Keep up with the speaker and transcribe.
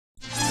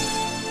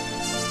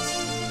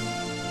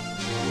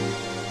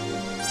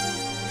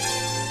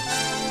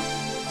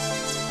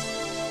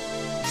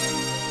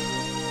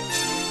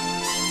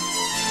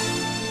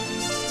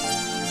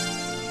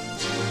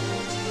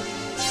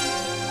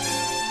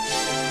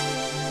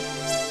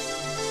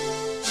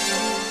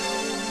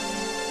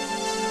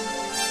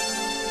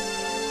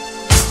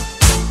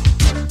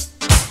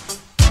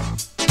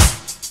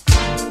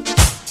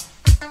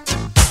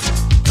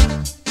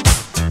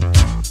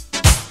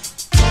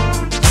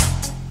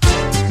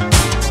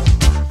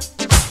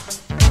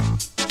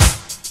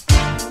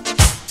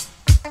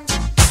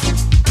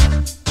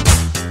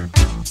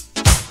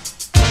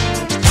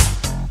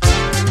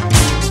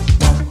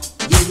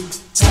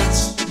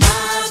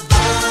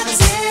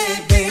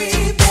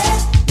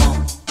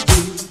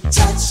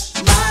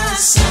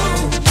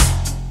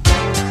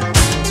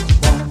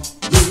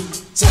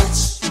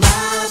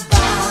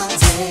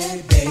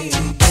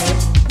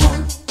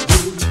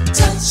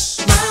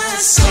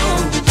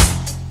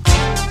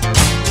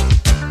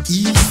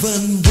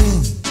Even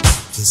when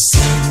the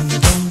sun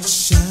don't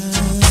shine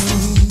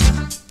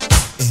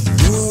and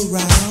you're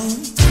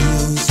around,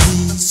 feels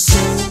me so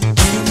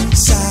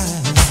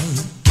inside.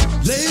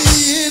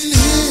 Laying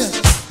here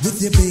with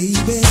you,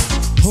 baby,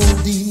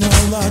 holding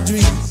all our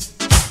dreams,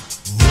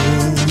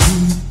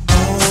 holding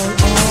all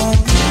our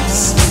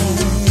minds.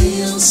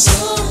 Feel so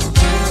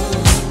good.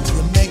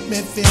 You make me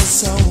feel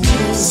so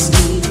good.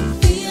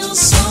 Feel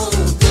so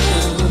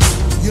good.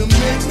 You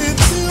make me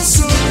feel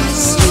so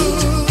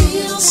good.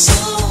 Feel so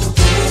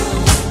good.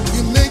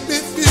 You make me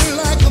feel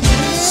like a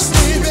man,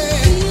 baby.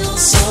 Feel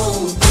so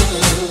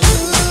good.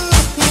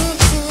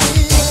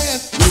 Yeah.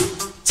 You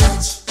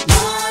touch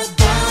my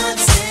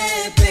body,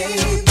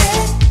 baby.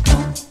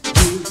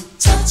 You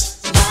touch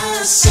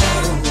my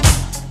soul.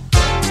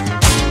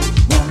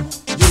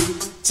 You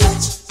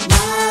touch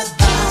my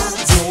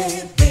body,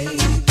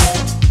 baby.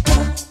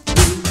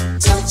 You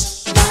touch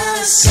my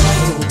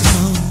soul.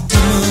 Come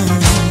on,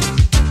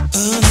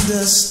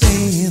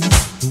 understand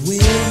the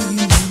way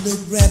you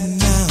look right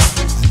now.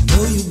 I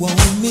know you want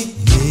me,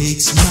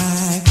 makes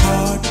my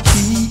heart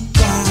beat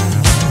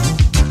wild.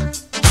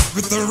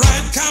 With the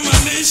right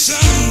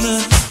combination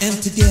and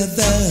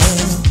together,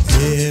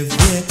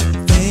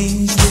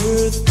 everything's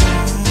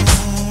worthwhile.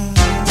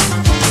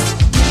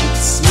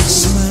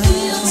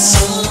 Smile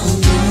so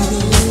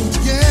good.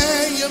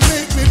 Yeah, you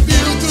make me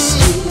feel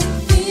good.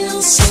 Feel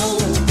so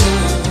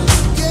good.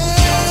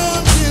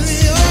 Yeah, you're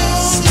the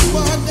only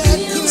one that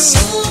could.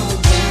 So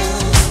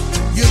good.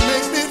 You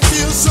make me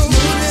feel so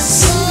good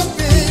inside,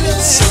 baby.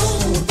 So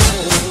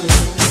good.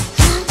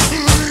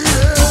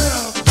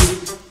 Yeah.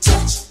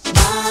 Touch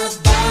my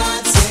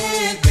body,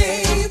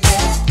 baby.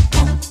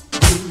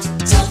 You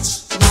touch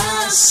my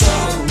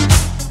soul.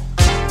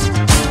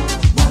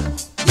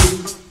 You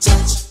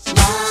touch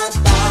my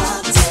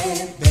body,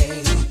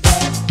 baby.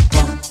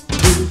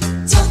 You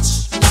touch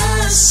my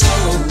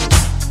soul.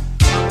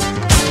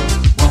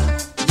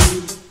 You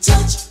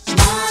touch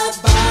my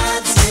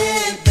body,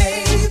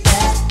 baby.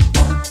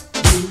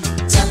 You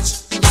touch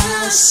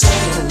my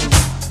soul.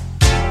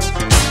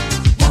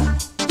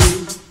 You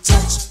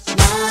touch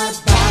my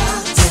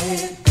body,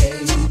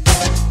 baby.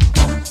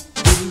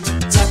 You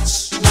touch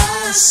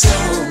my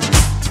soul.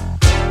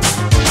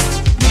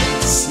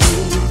 Makes me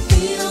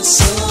feel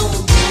so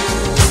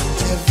good.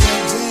 Every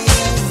day.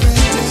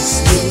 Makes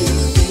me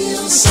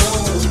feel so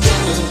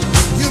good.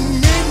 You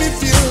make me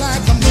feel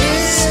like a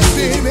man,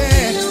 baby.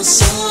 Feel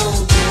so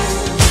good.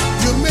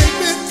 You make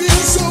me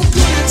feel so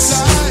good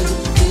inside.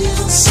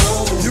 Feel so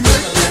good. You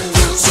make me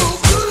feel so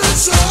good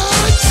inside.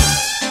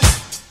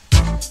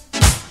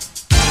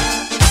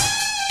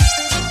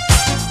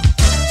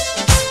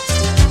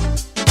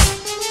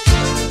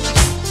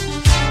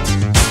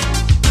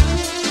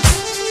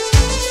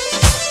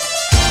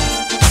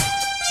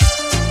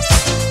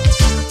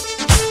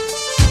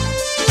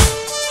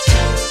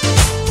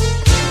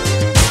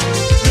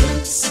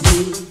 Makes me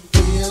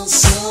feel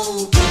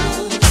so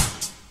good.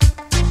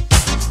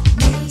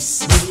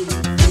 Makes me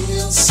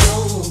feel so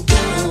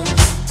good.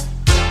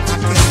 I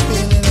can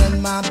feel it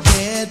in my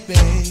bed,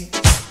 babe.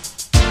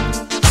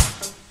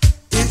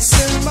 It's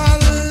in my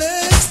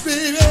legs,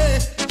 baby.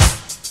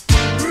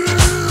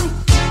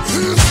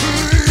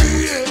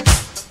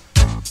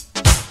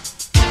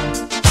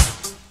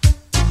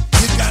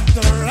 You got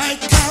the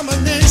right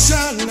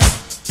combination.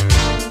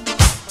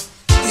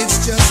 It's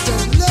just a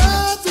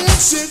loving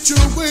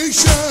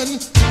situation.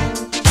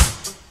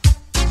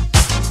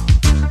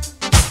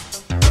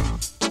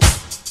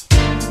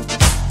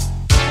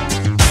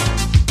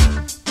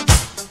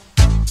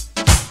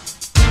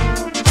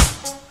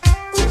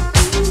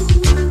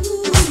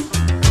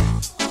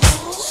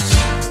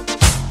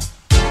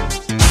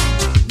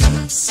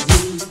 Makes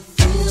me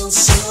feel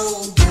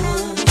so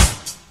good.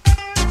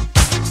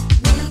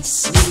 Makes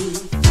me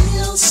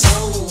feel so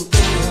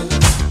good.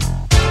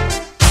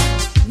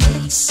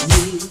 Makes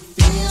me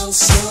feel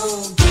so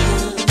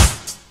good.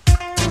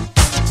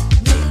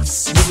 Makes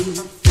me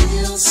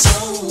feel so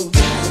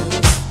good.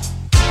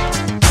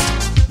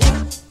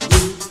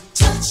 You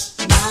touch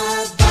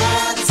my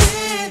body,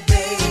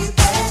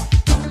 baby.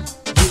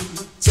 You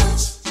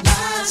touch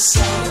my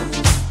soul.